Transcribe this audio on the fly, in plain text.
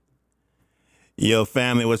Yo,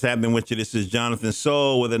 family, what's happening with you? This is Johnathan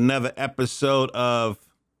Soul with another episode of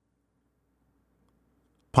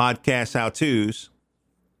Podcast How-Tos.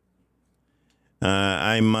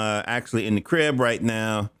 I'm actually in the crib right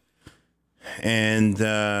now, and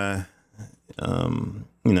I'm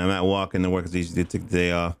not walking to work because I usually took the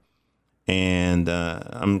day off, and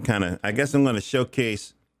I guess I'm going to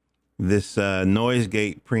showcase this noise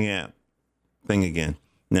gate preamp thing again.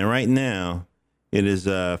 Now, right now, it is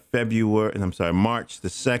March the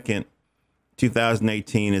 2nd,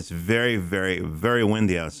 2018. It's very, very, very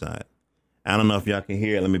windy outside. I don't know if y'all can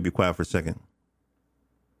hear it. Let me be quiet for a second.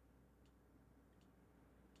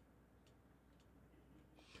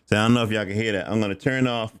 So I don't know if y'all can hear that. I'm going to turn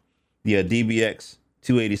off the DBX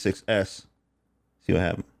 286S. See what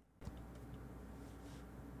happens.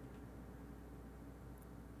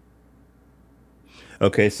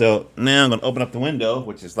 Okay, so now I'm going to open up the window,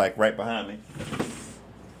 which is like right behind me.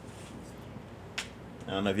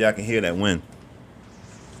 I don't know if y'all can hear that wind.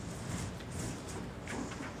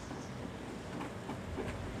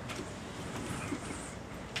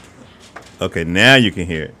 Okay, now you can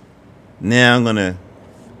hear it. Now I'm going to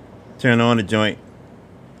turn on the joint,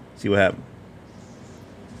 see what happens.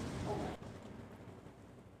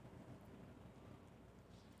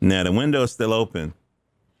 Now the window's still open,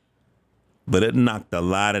 but it knocked a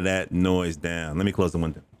lot of that noise down. Let me close the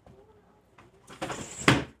window.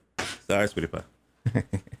 Sorry, sweetie pie.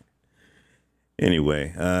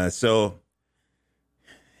 Anyway, so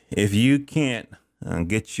if you can't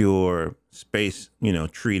get your space,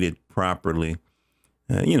 treated properly,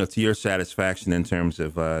 to your satisfaction in terms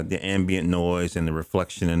of the ambient noise and the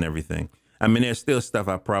reflection and everything. I mean, there's still stuff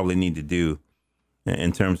I probably need to do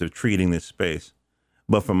in terms of treating this space.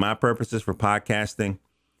 But for my purposes, for podcasting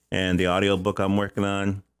and the audiobook I'm working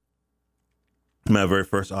on, my very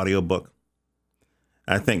first audiobook,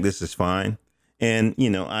 I think this is fine. And,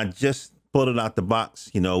 I just pulled it out the box,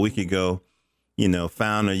 a week ago,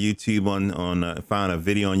 found a YouTube found a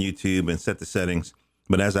video on YouTube and set the settings.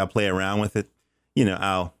 But as I play around with it,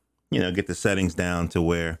 I'll, get the settings down to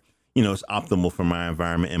where, it's optimal for my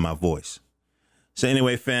environment and my voice. So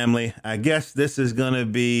anyway, family, I guess this is going to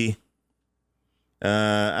be,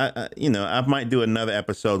 I might do another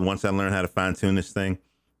episode once I learn how to fine tune this thing.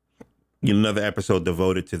 Another episode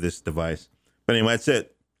devoted to this device. But anyway, that's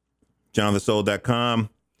it. JohnathanSoul.com.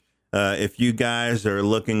 If you guys are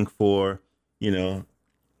looking for,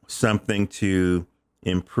 something to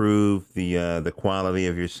improve the quality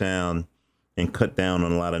of your sound and cut down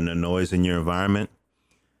on a lot of the noise in your environment,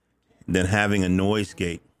 then having a noise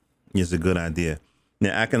gate is a good idea.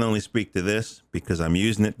 Now, I can only speak to this because I'm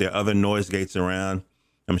using it. There are other noise gates around.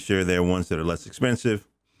 I'm sure there are ones that are less expensive.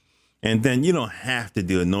 And then you don't have to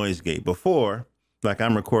do a noise gate. Before, like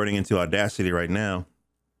I'm recording into Audacity right now,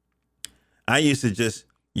 I used to just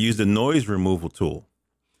use the noise removal tool.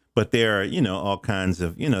 But there are, all kinds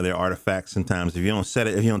of, there are artifacts sometimes. If you don't set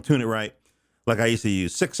it, if you don't tune it right, like I used to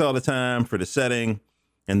use 6 all the time for the setting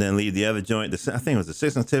and then leave the other joint. I think it was the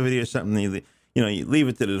 6 sensitivity or something. You leave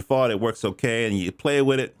it to the default. It works okay. And you play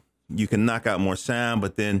with it. You can knock out more sound.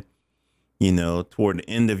 But then, toward the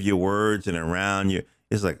end of your words and around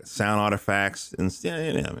it's like sound artifacts. And so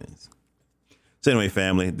anyway,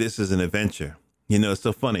 family, this is an adventure. It's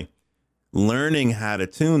so funny. Learning how to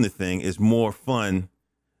tune the thing is more fun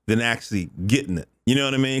than actually getting it. You know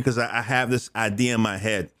what I mean? Because I have this idea in my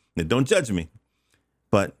head. Now, don't judge me.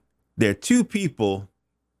 But there are 3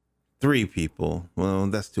 people. Well,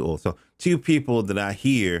 that's too old. So 2 people that I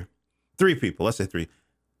hear, 3 people, let's say 3,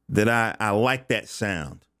 that I like that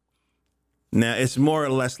sound. Now, it's more or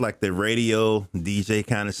less like the radio DJ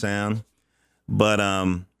kind of sound. But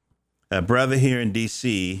a brother here in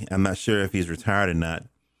D.C., I'm not sure if he's retired or not.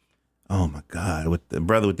 Oh, my God. With the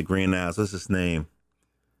brother with the green eyes. What's his name?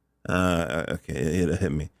 Okay, it'll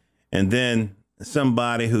hit me. And then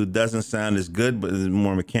somebody who doesn't sound as good, but is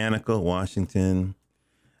more mechanical, Washington.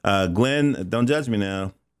 Glenn, don't judge me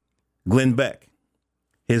now. Glenn Beck.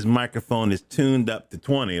 His microphone is tuned up to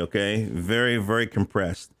 20, okay? Very, very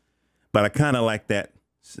compressed. But I kind of like that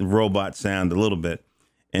robot sound a little bit.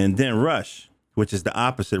 And then Rush, which is the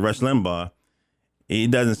opposite, Rush Limbaugh. He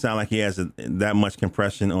doesn't sound like he has that much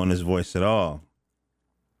compression on his voice at all.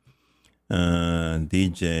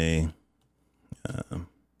 DJ.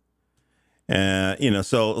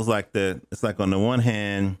 So it's like on the one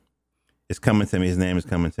hand, it's coming to me. His name is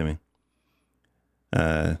coming to me.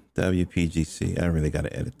 WPGC. I really got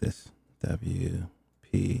to edit this.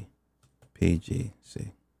 WPGC.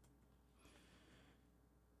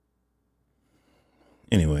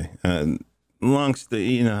 Anyway, long story.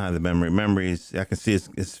 You know how the memories. I can see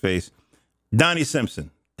his face. Donnie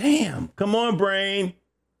Simpson. Damn, come on, brain.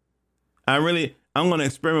 I'm going to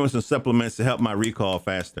experiment with some supplements to help my recall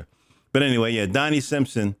faster. But anyway, yeah, Donnie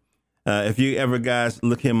Simpson, if you ever guys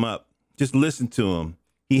look him up, just listen to him.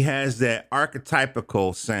 He has that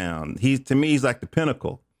archetypical sound. To me, he's like the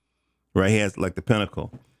pinnacle, right? He has like the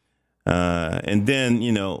pinnacle. And then,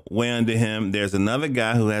 way under him, there's another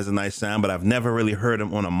guy who has a nice sound, but I've never really heard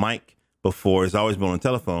him on a mic before. He's always been on a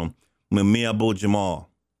telephone. Mami Abu-Jamal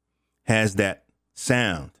has that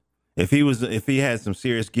sound. If he had some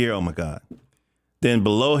serious gear, oh my God. Then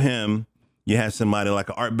below him, you have somebody like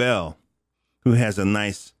Art Bell who has a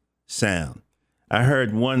nice sound. I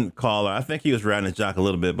heard one caller, I think he was riding a jock a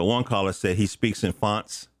little bit, but one caller said he speaks in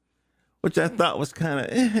fonts, which I thought was kind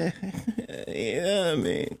of,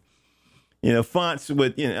 fonts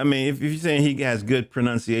with, if you're saying he has good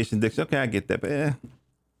pronunciation, diction, okay, I get that, but there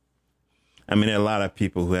are a lot of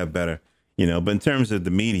people who have better, but in terms of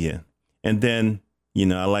the media, and then,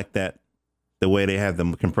 I like that, the way they have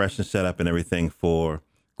the compression set up and everything for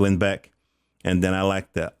Glenn Beck. And then I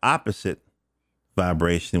like the opposite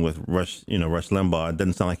vibration with Rush Limbaugh. It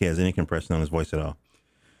doesn't sound like he has any compression on his voice at all.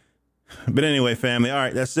 But anyway, family, all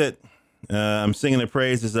right, that's it. I'm singing the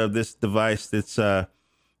praises of this device. It's,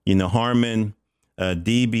 Harmon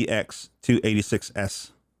DBX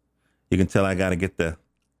 286S. You can tell I got to get the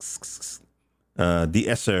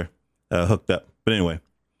de-esser hooked up. But anyway,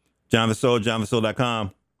 Johnathan Soul,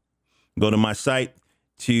 JohnathanSoul.com. Go to my site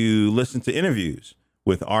to listen to interviews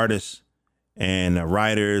with artists and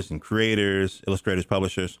writers and creators, illustrators,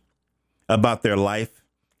 publishers about their life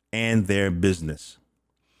and their business.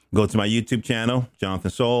 Go to my YouTube channel,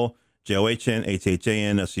 Johnathan Soul,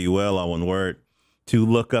 JohnHanSoul, all one word, to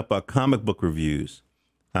look up comic book reviews.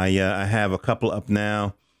 I have a couple up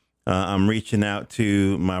now. I'm reaching out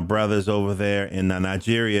to my brothers over there in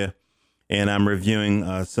Nigeria, and I'm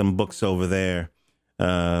reviewing some books over there.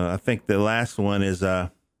 I think the last one is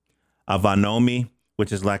Avanomi,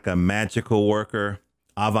 which is like a magical worker.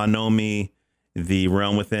 Avanomi, the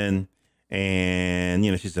realm within. And,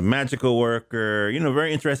 she's a magical worker,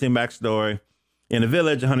 very interesting backstory. In a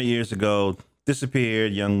village 100 years ago,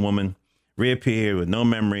 disappeared, young woman, reappeared with no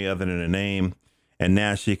memory other than her name. And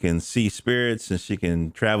now she can see spirits and she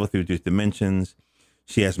can travel through these dimensions.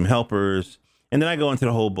 She has some helpers. And then I go into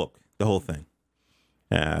the whole book, the whole thing.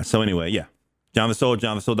 So anyway, yeah. Johnathan Soul,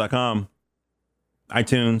 JohnathanSoul.com,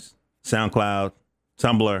 iTunes, SoundCloud,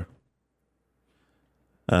 Tumblr.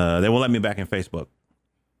 They won't let me back in Facebook.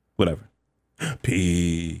 Whatever.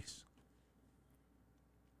 Peace.